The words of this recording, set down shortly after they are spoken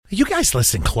You guys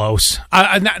listen close.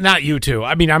 Not you two.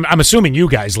 I mean, I'm assuming you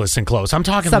guys listen close. I'm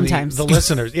talking sometimes to the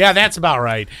listeners. Yeah, that's about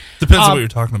right. Depends on what you're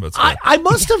talking about. I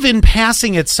must have in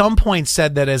passing at some point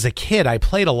said that as a kid I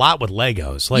played a lot with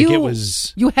Legos. Like it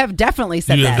was. You have definitely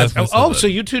said You that. have definitely said that. So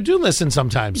you two do listen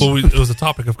sometimes. Well, it was a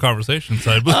topic of conversation.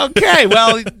 Okay,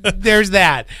 well, there's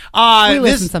that. We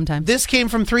listen sometimes. This came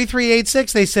from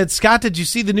 3386. They said, Scott, did you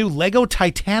see the new Lego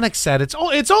Titanic set? It's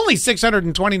only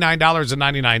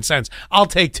 $629.99. I'll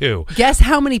take two. Guess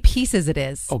how many pieces it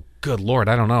is? Oh, good Lord,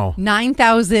 I don't know.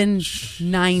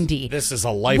 9,090. This is a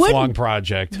lifelong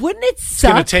project. Wouldn't it It's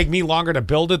suck? going to take me longer to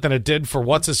build it than it did for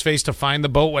What's-His-Face to find the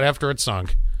boat after it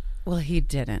sunk. Well, he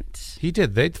didn't. He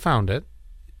did. They found it.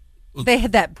 They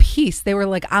had that piece. They were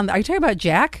like on. Are you talking about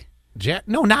Jack?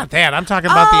 No, not that. I'm talking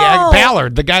about the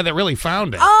Ballard, the guy that really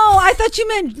found it. Oh, I thought you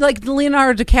meant like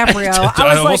Leonardo DiCaprio.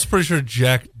 I'm almost pretty sure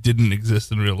Jack didn't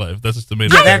exist in real life. That's just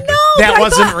amazing. I know, that but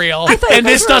wasn't real. And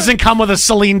this doesn't come with a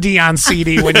Celine Dion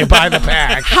CD when you buy the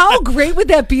pack. How great would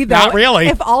that be, though? Not really.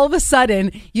 If all of a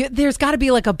sudden there's got to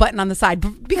be like a button on the side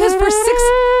because for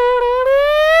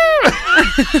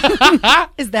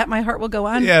is that My Heart Will Go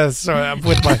On? Yes, so I'm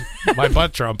with my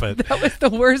butt trumpet. That was the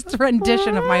worst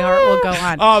rendition of My Heart Will Go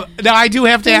On. Now I do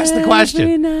have to ask the question.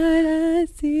 Every night I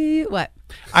see what?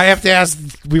 I have to ask.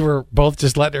 We were both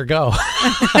just letting her go.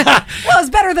 Well, it's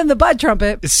better than the butt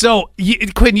trumpet. So,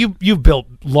 Quinn, you've built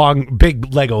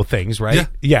big Lego things, right?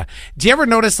 Yeah. Do you ever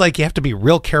notice like you have to be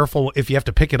real careful if you have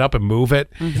to pick it up and move it?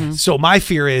 Mm-hmm. So my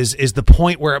fear is the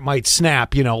point where it might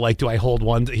snap. You know, like do I hold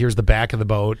one? Here's the back of the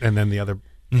boat, and then the other.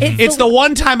 It's the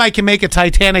one time I can make a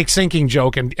Titanic sinking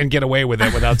joke and get away with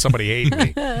it without somebody hating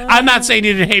me. I'm not saying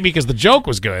you didn't hate me because the joke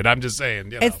was good. I'm just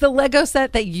saying. It's the Lego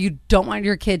set that you don't want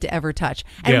your kid to ever touch.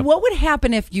 And what would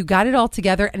happen if you got it all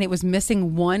together and it was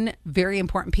missing one very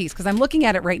important piece? Because I'm looking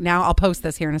at it right now. I'll post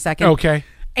this here in a second. Okay.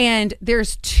 And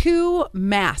there's two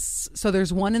masts. So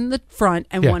there's one in the front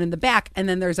and one in the back. And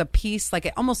then there's a piece, like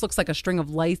it almost looks like a string of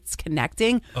lights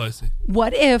connecting. Oh, I see.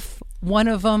 What if one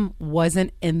of them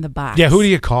wasn't in the box? Yeah, who do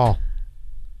you call?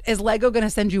 Is Lego going to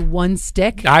send you one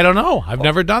stick? I don't know. I've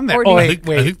never done that. I think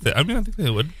they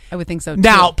would. I would think so, too.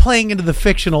 Now, playing into the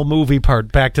fictional movie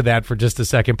part, back to that for just a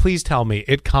second. Please tell me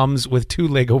it comes with two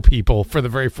Lego people for the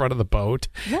very front of the boat.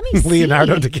 Let me see.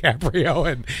 Leonardo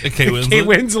DiCaprio and Kate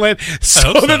Winslet.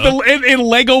 So that in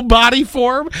Lego body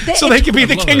form, so they can be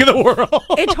the king of the world.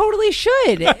 It totally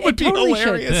should. That would be totally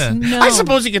hilarious. should. Yeah. No. I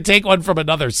suppose you could take one from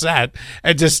another set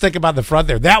and just stick them on the front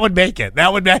there. That would make it.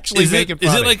 That would actually make it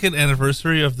funny. Is it like an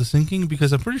anniversary of the sinking?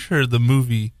 Because I'm pretty sure the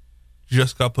movie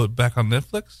just got put back on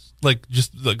Netflix. Like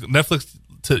Netflix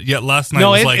last night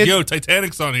was yo,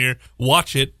 Titanic's on here.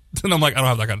 Watch it. And I'm like, I don't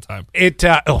have that kind of time.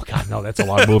 Oh God, no, that's a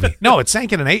long movie. No, it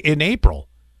sank in April.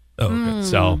 Oh, okay.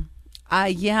 So.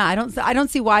 Yeah, I don't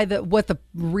see what the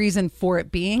reason for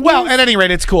it being. Well, is. at any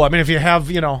rate, it's cool. I mean, if you have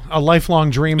a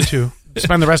lifelong dream to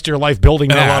spend the rest of your life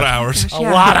building And that, a lot of hours. Gosh, a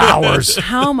lot of hours.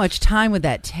 How much time would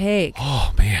that take?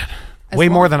 Oh man, way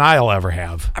more than I'll ever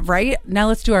have. Right now,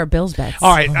 let's do our Bills bets.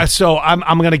 All right, so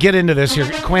I'm going to get into this here.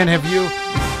 Quinn,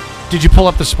 did you pull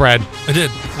up the spread? I did.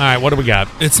 All right, what do we got?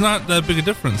 It's not that big a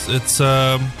difference. It's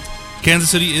Kansas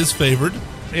City is favored,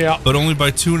 but only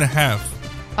by 2.5.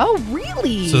 Oh,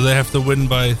 really? So they have to win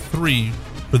by 3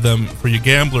 for you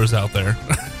gamblers out there.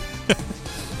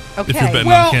 Okay. If you're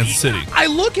betting on Kansas City. I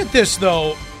look at this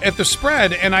though at the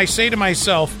spread, and I say to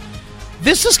myself,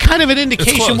 this is kind of an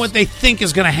indication what they think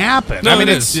is going to happen. No, I mean,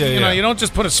 it's you don't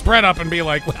just put a spread up and be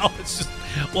like, well, it's just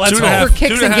let's 2.5 for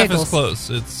kicks and 2.5 giggles. is close.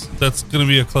 That's going to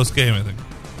be a close game, I think.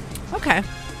 Okay.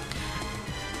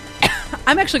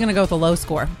 I'm actually going to go with a low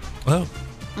score. Oh.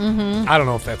 Mm-hmm. I don't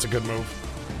know if that's a good move.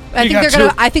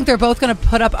 I think they're both going to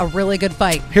put up a really good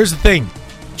fight. Here's the thing.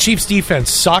 Chiefs defense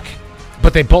suck,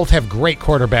 but they both have great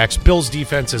quarterbacks. Bills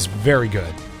defense is very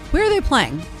good. Where are they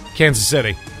playing? Kansas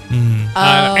City.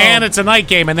 Oh. And it's a night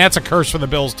game, and that's a curse for the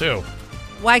Bills, too.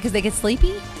 Why? Because they get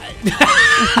sleepy?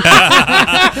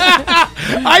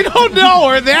 I don't know,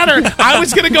 or I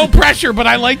was going to go pressure, but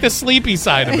I like the sleepy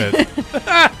side of it.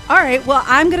 All right. Well,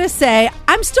 I'm going to say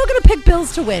I'm still going to pick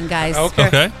Bills to win, guys.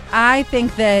 Okay. I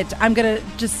think that I'm going to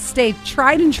just stay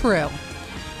tried and true.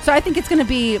 So I think it's going to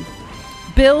be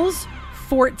Bills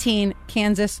 14,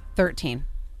 Kansas 13.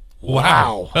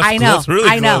 Wow. I know. That's really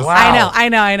close. Wow. I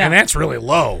know. And that's really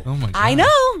low. Oh, my God. I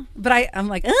know. But I'm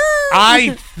like,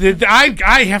 I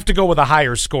have to go with a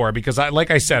higher score because,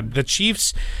 like I said, the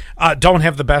Chiefs don't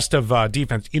have the best of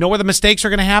defense. You know where the mistakes are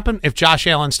going to happen? If Josh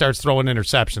Allen starts throwing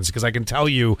interceptions, because I can tell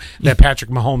you that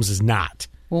Patrick Mahomes is not.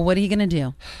 Well, what are you going to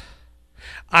do?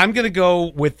 I'm going to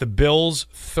go with the Bills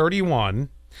 31,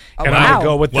 and I'm wow. going to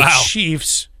go with the Wow.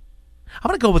 Chiefs. I'm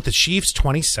going to go with the Chiefs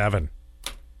 27.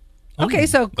 Okay,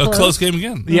 so a close game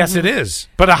again. Yes, it is,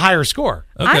 but a higher score.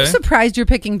 Okay. I'm surprised you're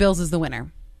picking Bills as the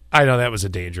winner. I know that was a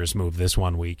dangerous move this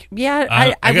 1 week.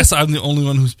 Yeah, I guess I'm the only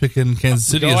one who's picking Kansas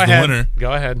City as the winner.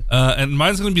 Go ahead. And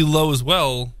mine's going to be low as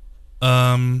well.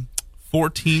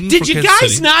 14. Did you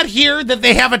guys not hear that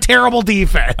they have a terrible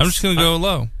defense? I'm just going to go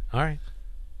low. All right.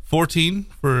 14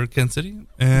 for Kansas City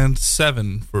and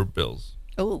 7 for Bills.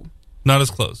 Oh. Not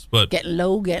as close, but get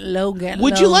low.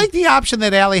 Would you like the option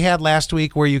that Allie had last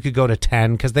week where you could go to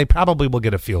 10 because they probably will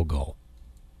get a field goal?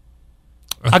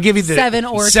 I'll give you the 7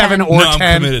 or 7 10. or no, 10.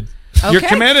 I'm committed. Okay. You're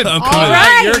committed. I'm committed. All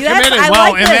right, you're committed. I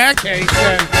well, like in this. that case,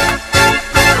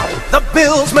 the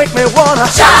Bills make me wanna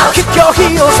shout, kick your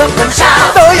heels up and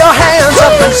shout, throw your hands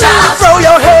up and shout, throw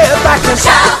your head back and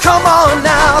shout. Come on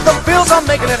now, the Bills are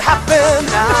making it happen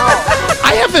now.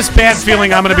 I have this bad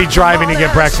feeling I'm going to be driving to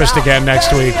get breakfast again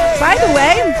next week. By the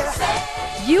way,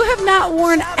 you have not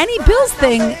worn any Bills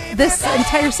thing this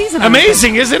entire season.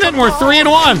 Amazing, isn't it? We're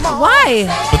 3-1. Why?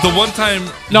 But the one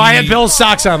time... No, I had Bills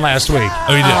socks on last week.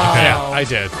 Oh, you did? Okay. Yeah, I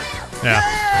did. Yeah.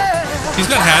 He's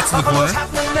got hats in the corner.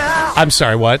 I'm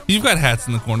sorry, what? You've got hats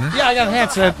in the corner. Yeah, I got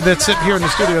hats that sit here in the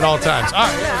studio at all times. All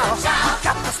right.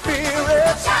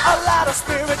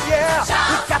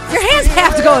 Your hands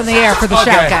have to go in the air for the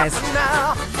shout, guys.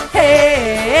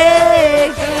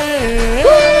 Hey, hey,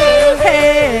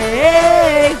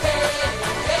 hey.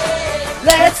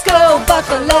 Let's go,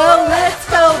 Buffalo. Let's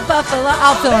go, Buffalo.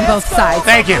 I'll fill in both sides.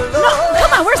 Thank you. No,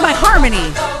 come on, where's my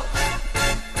harmony?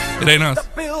 It ain't us.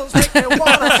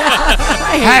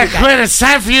 Hey, Quinn, it's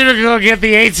time for you to go get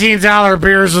the $18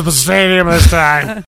 beers at the stadium this time.